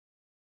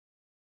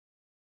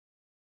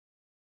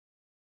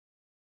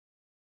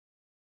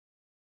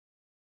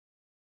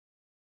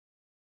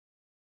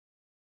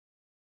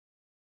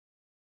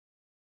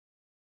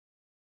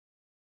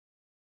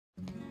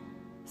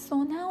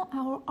So now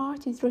our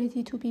art is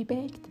ready to be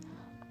baked.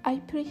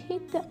 I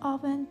preheat the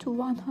oven to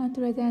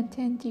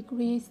 110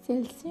 degrees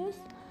Celsius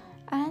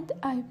and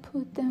I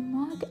put the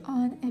mug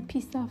on a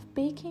piece of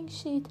baking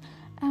sheet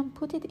and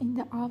put it in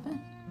the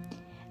oven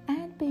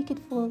and bake it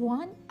for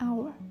 1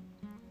 hour.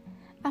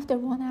 After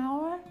 1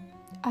 hour,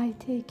 I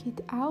take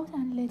it out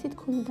and let it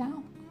cool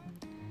down.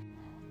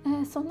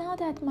 So now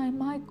that my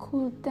mug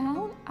cooled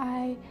down,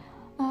 I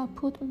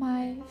put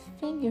my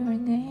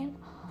fingernail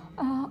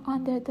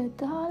under the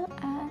doll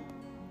and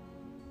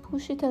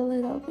push it a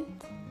little bit.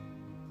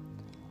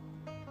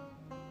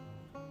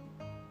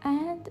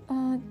 And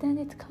then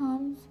it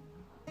comes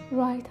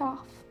right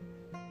off.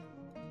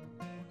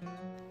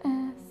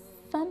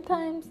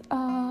 Sometimes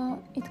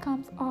it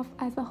comes off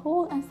as a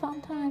whole, and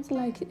sometimes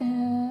like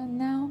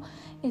now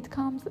it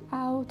comes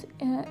out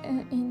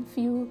in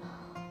few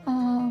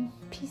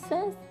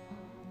pieces.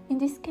 In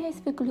this case,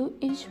 we glue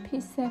each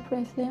piece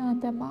separately on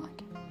the mug.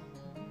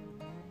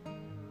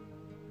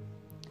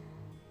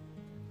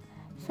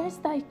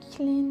 First, I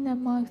clean the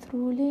mug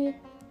thoroughly.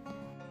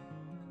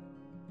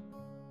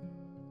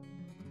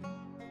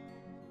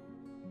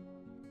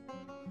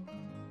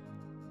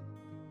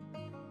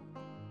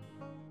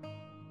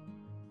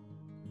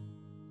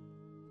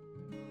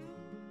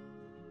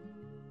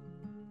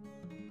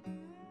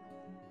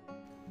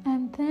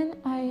 And then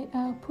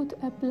I put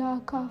a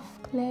block of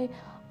clay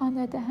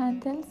under the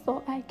handle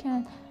so I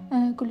can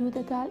glue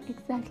the doll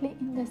exactly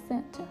in the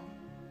center.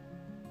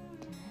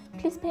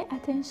 Please pay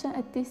attention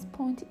at this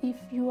point if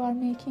you are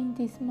making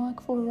this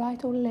mug for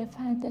right or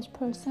left-handed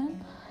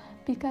person,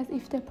 because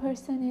if the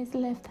person is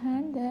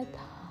left-handed,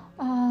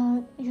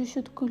 you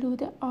should glue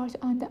the art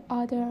on the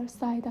other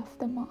side of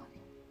the mug.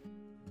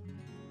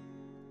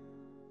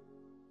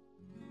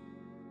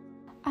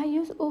 I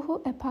use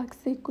Uhu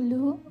epoxy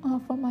glue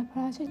for my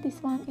project.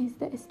 This one is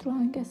the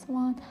strongest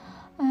one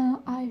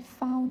I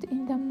found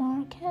in the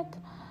market,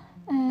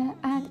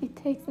 and it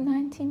takes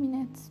 90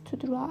 minutes to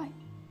dry.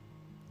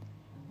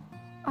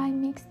 I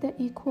mix the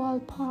equal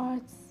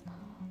parts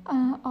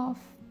of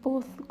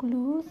both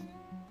glues.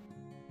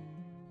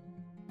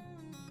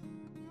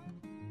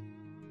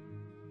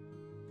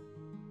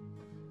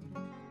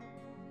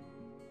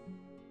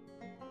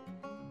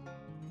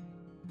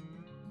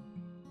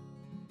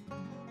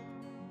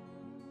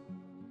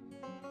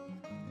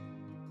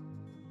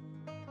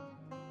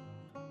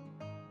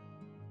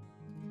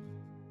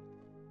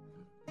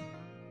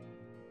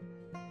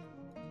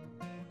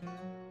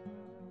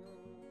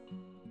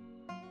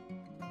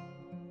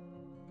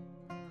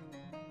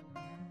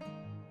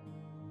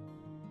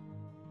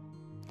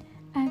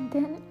 And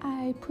then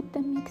I put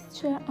the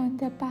mixture on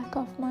the back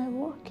of my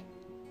work.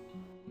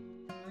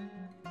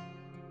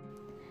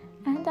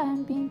 And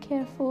I'm being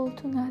careful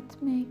to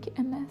not make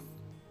a mess.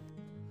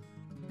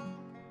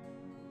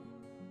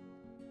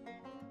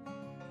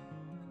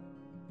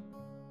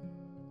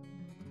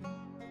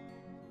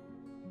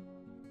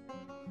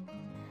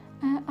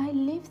 I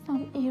leave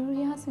some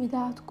areas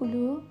without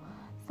glue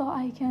so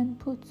I can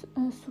put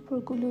super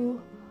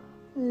glue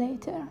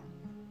later.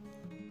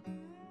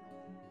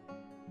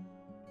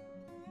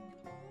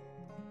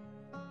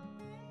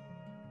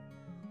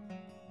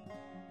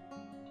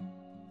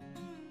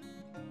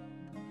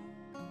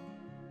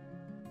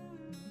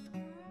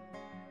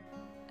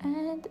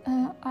 And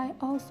I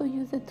also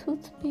use a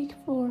toothpick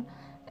for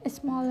a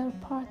smaller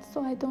part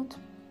so I don't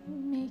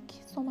make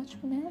so much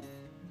mess.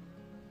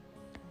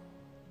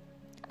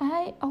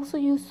 I also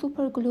use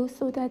super glue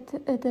so that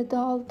the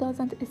doll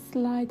doesn't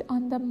slide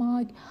on the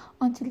mug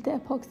until the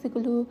epoxy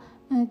glue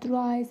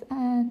dries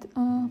and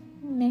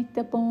make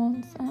the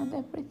bones and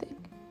everything.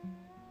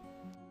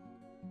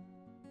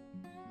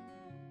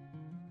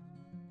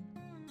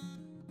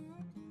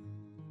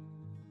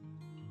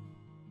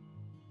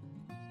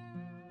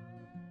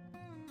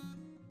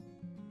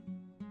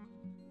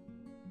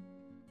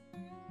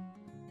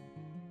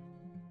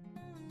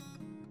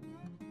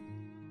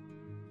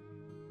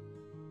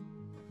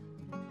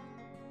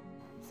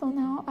 So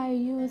now I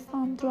use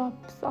some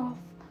drops of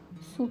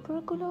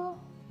super glue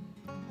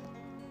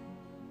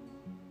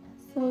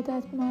so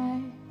that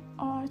my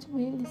art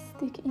will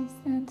stick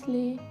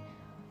instantly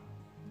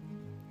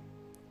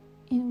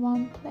in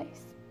one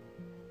place.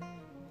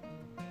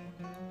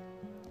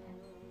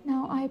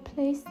 Now I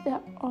place the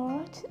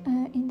art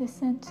in the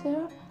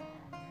center,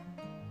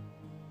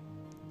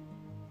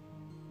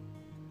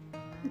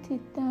 put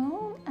it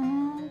down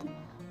and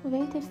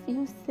wait a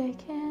few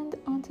seconds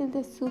until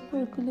the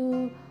super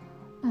glue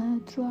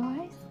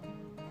dries.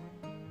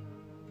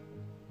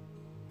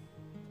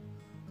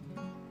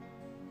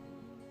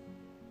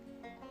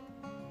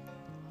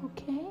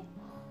 Okay.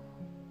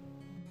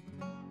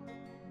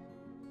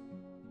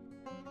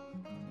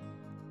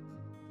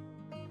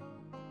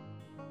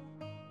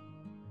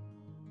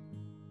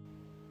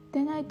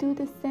 Then I do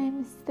the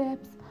same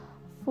steps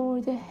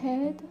for the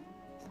head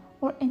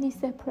or any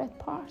separate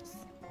parts.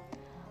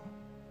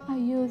 I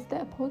use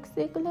the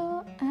epoxy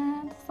glue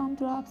and some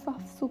drops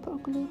of super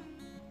glue.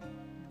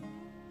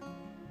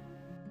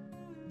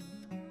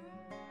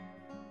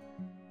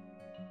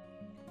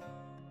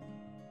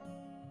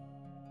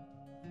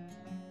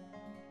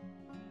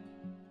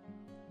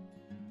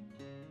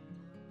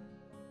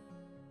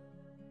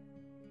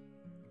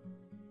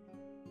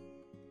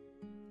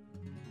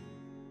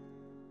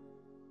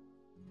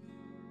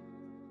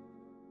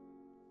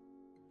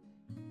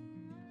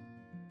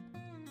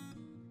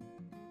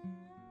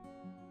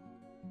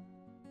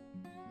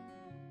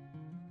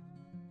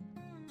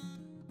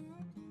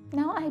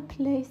 Now I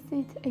place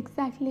it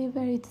exactly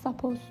where it's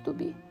supposed to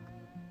be.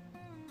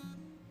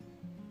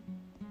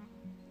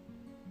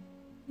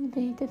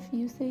 Wait a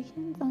few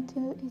seconds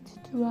until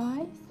it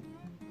dries.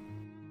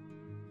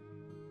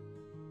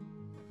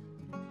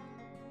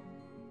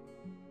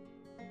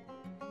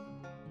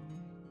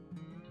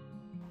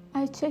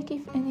 I check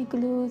if any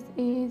glue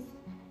is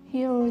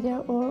here or there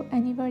or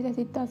anywhere that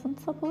it doesn't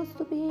supposed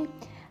to be.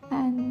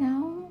 And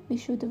now we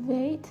should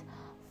wait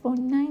for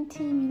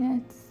 90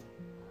 minutes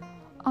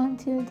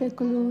until the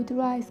glue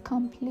dries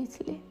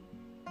completely.